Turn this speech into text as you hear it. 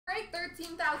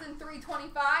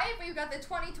13,325. We've got the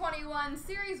 2021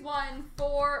 Series 1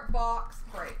 4-box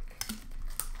break.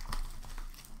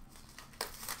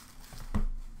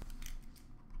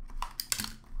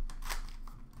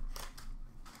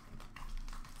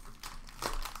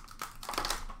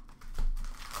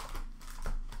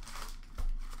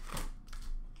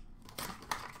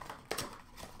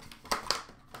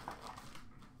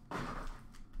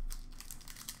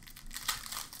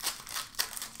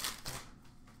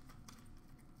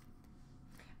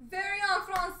 Very en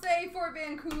français for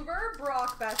Vancouver,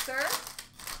 Brock Besser.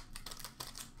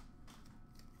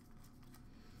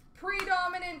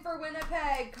 Predominant for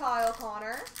Winnipeg, Kyle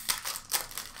Connor.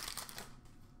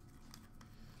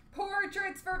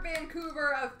 Portraits for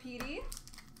Vancouver of Petey.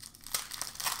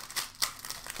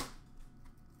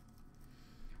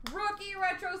 Rookie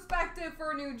retrospective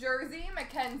for New Jersey,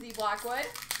 Mackenzie Blackwood.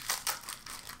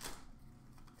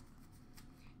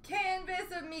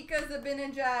 Canvas of Mika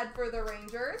Zibanejad for the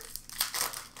Rangers.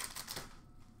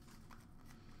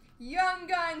 Young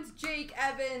Guns, Jake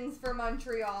Evans for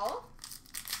Montreal.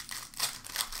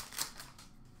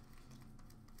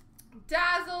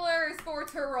 Dazzlers for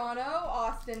Toronto,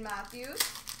 Austin Matthews.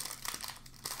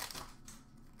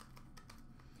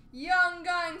 Young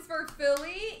Guns for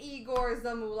Philly, Igor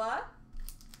Zamula.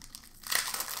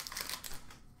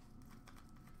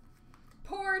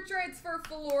 Portraits for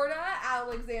Florida,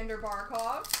 Alexander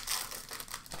Barkov.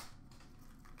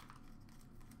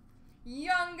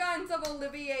 Young Guns of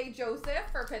Olivier Joseph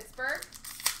for Pittsburgh.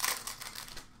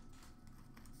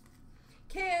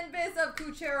 Canvas of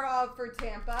Kucherov for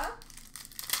Tampa.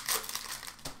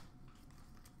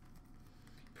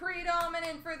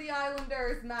 Predominant for the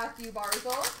Islanders, Matthew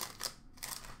Barzal.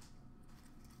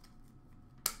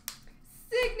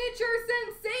 Signature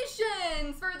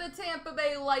Sensations for the Tampa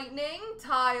Bay Lightning,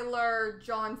 Tyler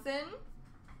Johnson.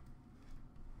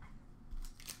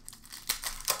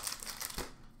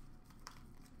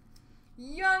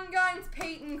 Young Guns,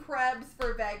 Peyton Krebs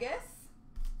for Vegas.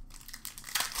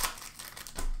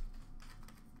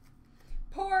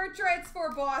 Portraits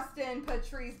for Boston,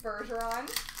 Patrice Bergeron.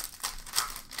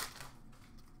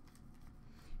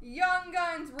 Young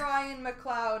Guns, Ryan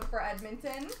McLeod for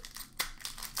Edmonton.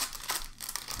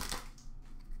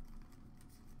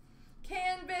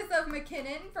 Canvas of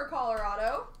McKinnon for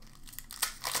Colorado.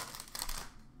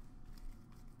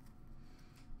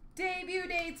 Debut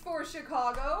dates for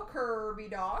Chicago, Kirby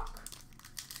Dach.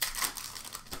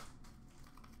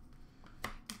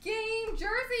 Game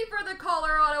jersey for the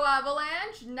Colorado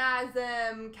Avalanche,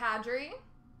 Nazem Kadri.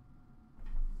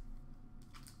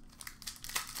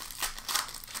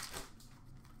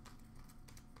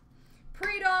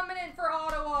 Predominant for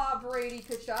Ottawa, Brady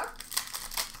Tkachuk.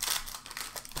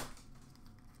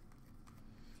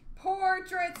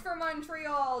 Portraits for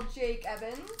Montreal, Jake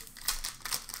Evans.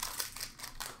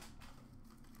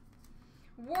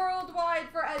 Worldwide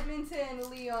for Edmonton,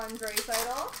 Leon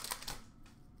Draisaitl.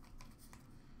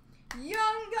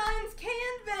 Young Guns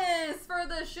Canvas for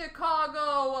the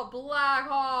Chicago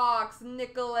Blackhawks,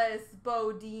 Nicholas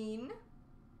Bodine.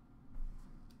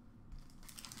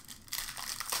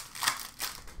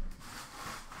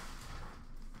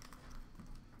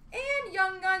 And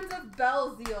Young Guns of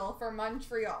Belzile for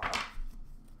Montreal.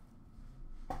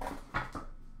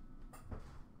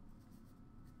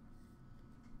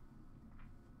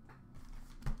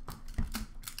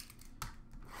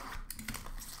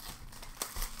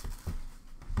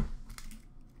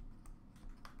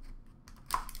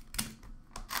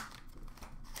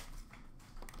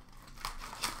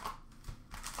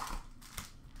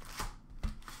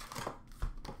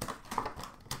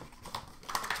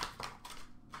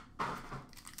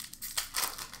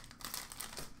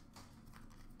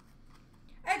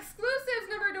 Exclusives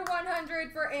number to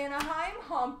 100 for Anaheim,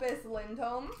 Hampus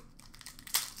Lindholm.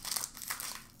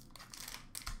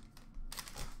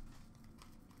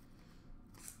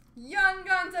 Young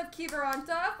Guns of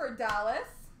Kiviranta for Dallas.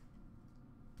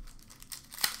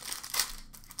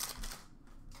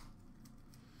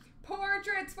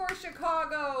 Portraits for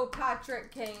Chicago,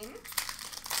 Patrick Kane.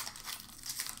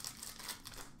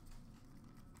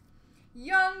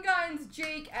 Young Guns,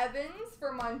 Jake Evans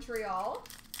for Montreal.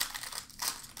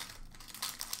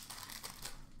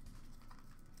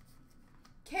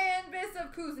 Canvas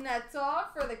of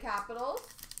Kuznetsov for the Capitals.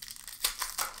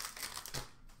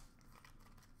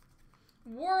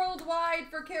 Worldwide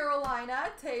for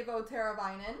Carolina, Teuvo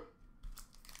Teravainen.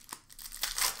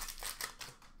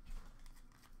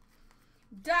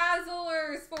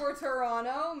 Dazzlers for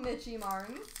Toronto, Mitchie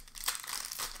Martins.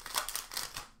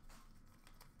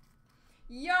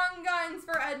 Young Guns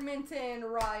for Edmonton,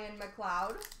 Ryan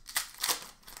McLeod.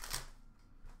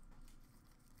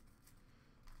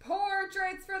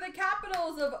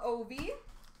 Orioles of Ovi.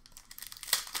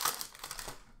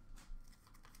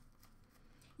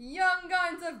 Young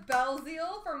Guns of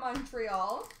Belzile for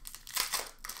Montreal.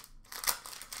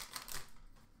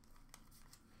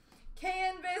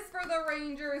 Canvas for the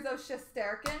Rangers of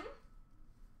Shesterkin.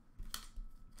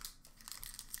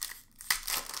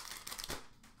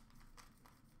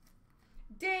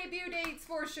 Debut dates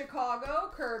for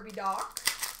Chicago, Kirby Doc.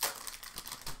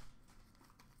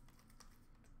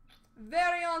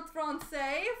 Variant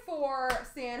Francais for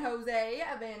San Jose,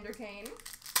 Evander Kane.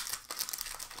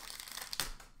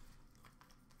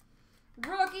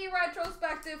 Rookie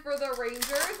retrospective for the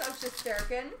Rangers of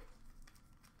Shesterkin.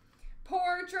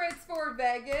 Portraits for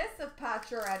Vegas of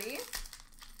Pacioretty.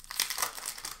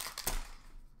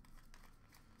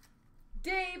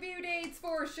 Debut dates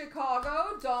for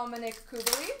Chicago, Dominic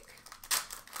Kubalik.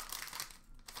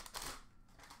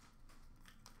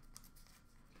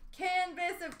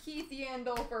 Canvas of Keith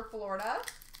Yandel for Florida.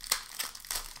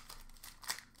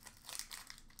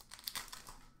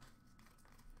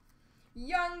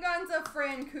 Young Guns of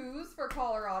Francouz for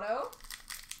Colorado.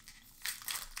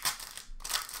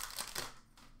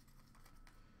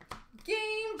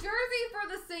 Game jersey for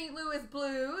the St. Louis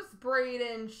Blues,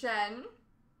 Braden Shen.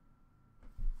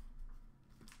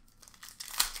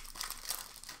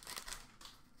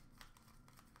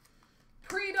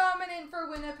 Predominant for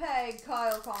Winnipeg,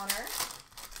 Kyle Connor.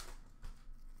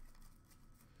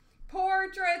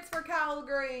 Portraits for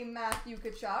Calgary, Matthew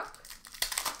Tkachuk.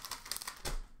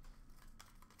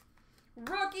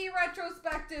 Rookie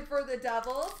retrospective for the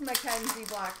Devils, Mackenzie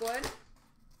Blackwood.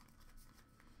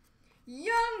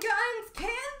 Young Guns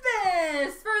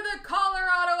canvas for the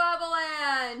Colorado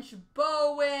Avalanche,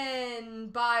 Bowen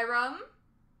Byram.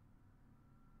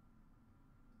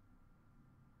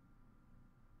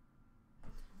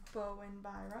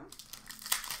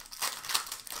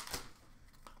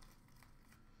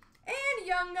 And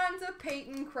Young Guns of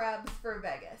Peyton Krebs for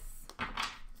Vegas.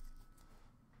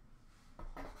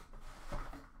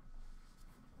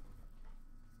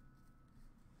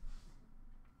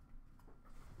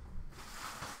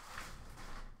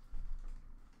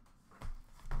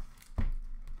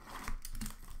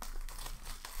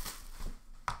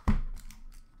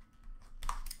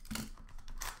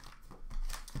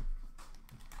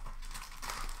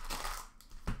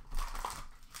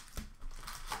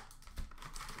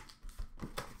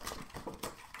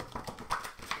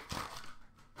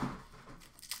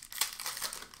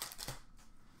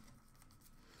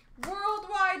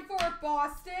 Worldwide for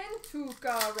Boston,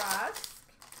 Tuukka Rask.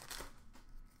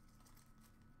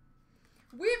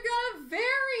 We've got a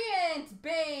variant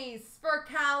base for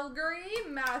Calgary,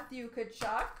 Matthew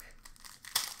Tkachuk.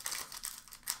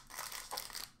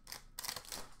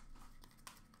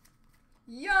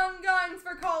 Young Guns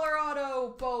for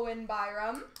Colorado, Bowen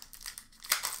Byram.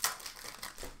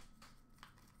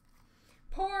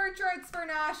 Portraits for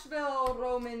Nashville,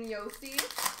 Roman Josi.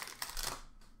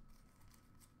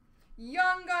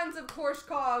 Young Guns of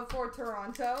Korshkov for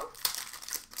Toronto.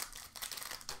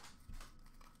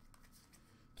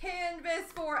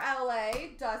 Canvas for LA,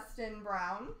 Dustin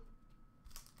Brown.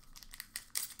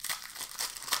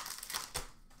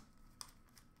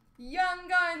 Young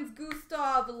Guns,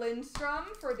 Gustav Lindstrom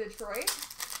for Detroit.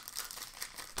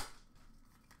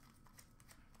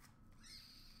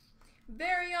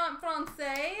 Variant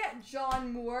Francais,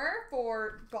 John Moore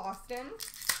for Boston.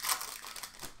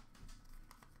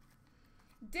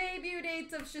 Debut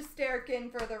dates of Shesterkin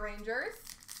for the Rangers.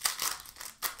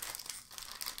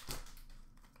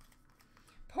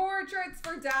 Portraits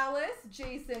for Dallas,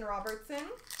 Jason Robertson.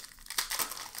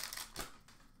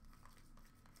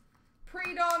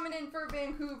 Predominant for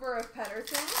Vancouver of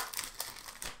Pettersson.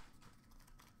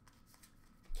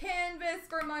 Canvas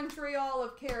for Montreal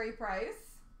of Carey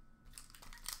Price.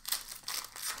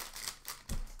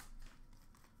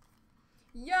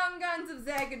 Young Guns of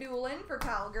Zagadulin for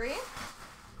Calgary.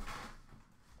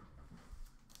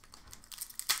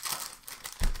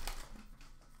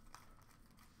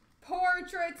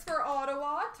 Portraits for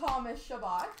Ottawa, Thomas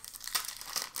Chabot.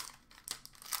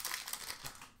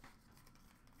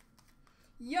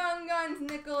 Young Guns,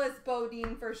 Nicholas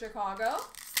Bodine for Chicago.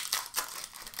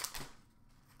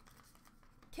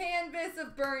 Canvas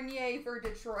of Bernier for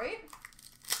Detroit.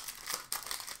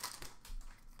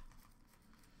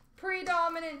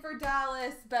 Predominant for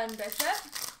Dallas, Ben Bishop.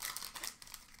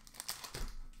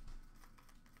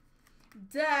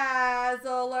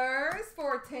 Dazzlers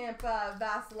for Tampa,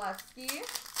 Vasilevsky.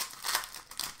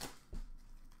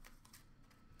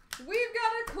 We've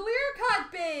got a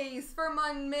clear-cut base for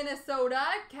Minnesota,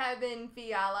 Kevin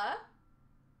Fiala.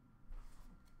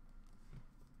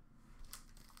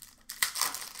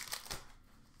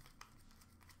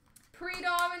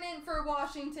 Predominant for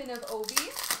Washington of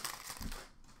Obi.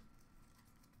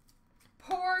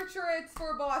 Portraits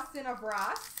for Boston of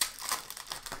Brass.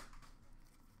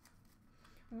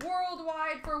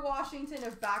 Worldwide for Washington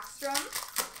of Backstrom.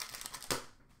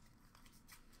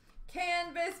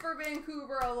 Canvas for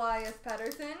Vancouver, Elias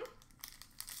Pettersson.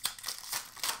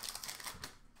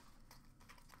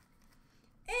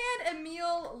 And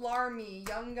Emil Larmy,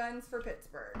 Young Guns for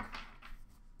Pittsburgh.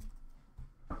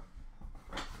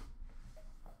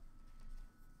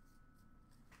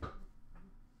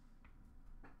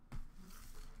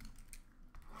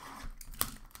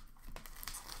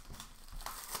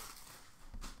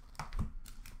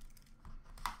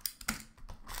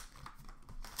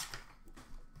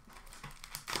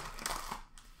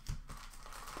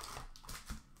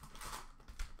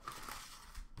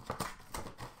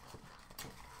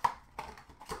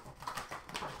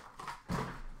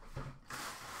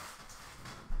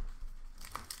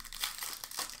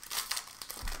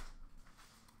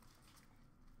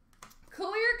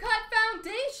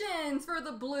 For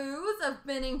the Blues of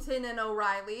Binnington and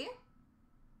O'Reilly.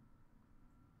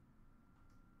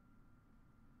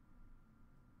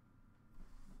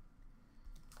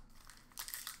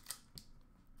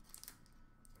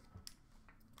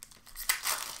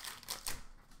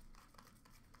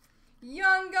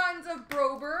 Young Guns of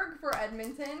Broberg for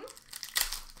Edmonton.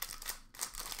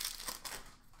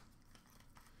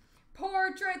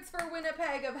 Portraits for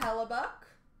Winnipeg of Hellebuck.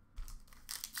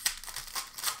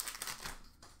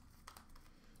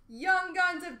 Young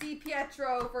Guns of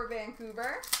DiPietro for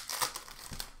Vancouver.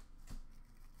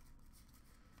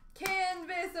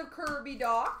 Canvas of Kirby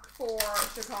Doc for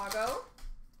Chicago.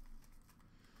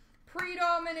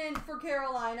 Predominant for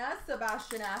Carolina,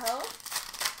 Sebastian Aho.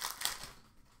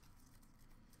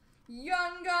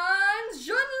 Young Guns,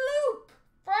 Jean-Loup.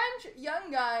 French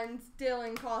Young Guns,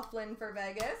 Dylan Coughlin for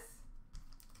Vegas.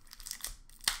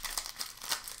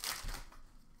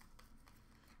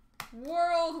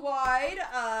 Worldwide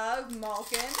of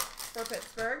Malkin for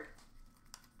Pittsburgh.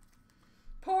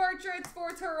 Portraits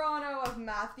for Toronto of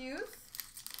Matthews.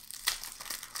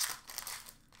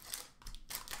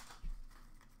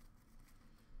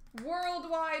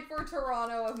 Worldwide for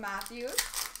Toronto of Matthews.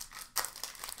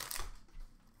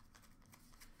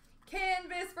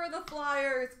 Canvas for the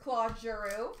Flyers, Claude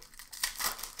Giroux.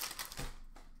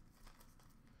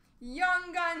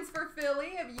 Young Guns for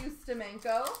Philly of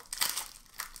Ustimenko.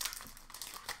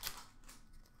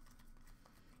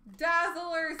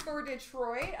 Dazzlers for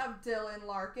Detroit of Dylan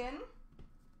Larkin.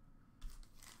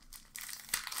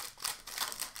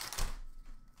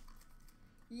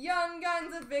 Young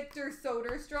Guns of Victor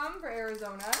Soderstrom for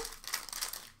Arizona.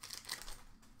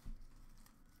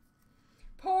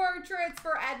 Portraits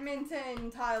for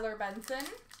Edmonton, Tyler Benson.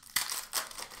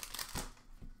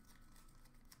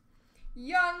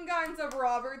 Young Guns of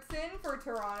Robertson for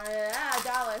Toronto,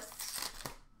 Dallas.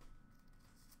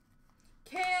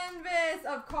 Canvas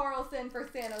of Carlson for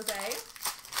San Jose.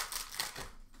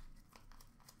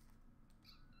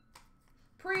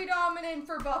 Predominant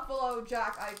for Buffalo,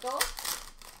 Jack Eichel.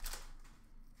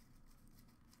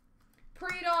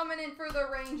 Predominant for the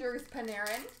Rangers,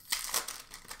 Panarin.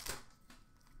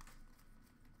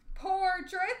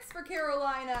 Portraits for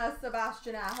Carolina,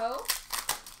 Sebastian Aho.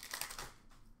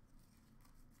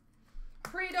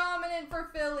 Predominant for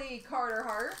Philly, Carter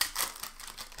Hart.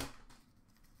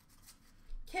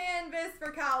 Canvas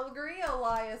for Calgary,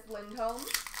 Elias Lindholm.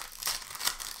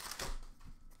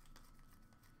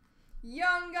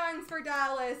 Young Guns for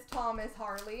Dallas, Thomas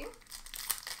Harley.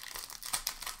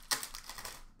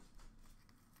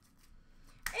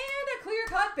 And a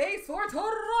clear-cut base for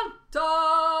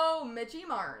Toronto, Mitchie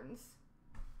Marnes.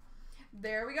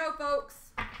 There we go,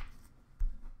 folks.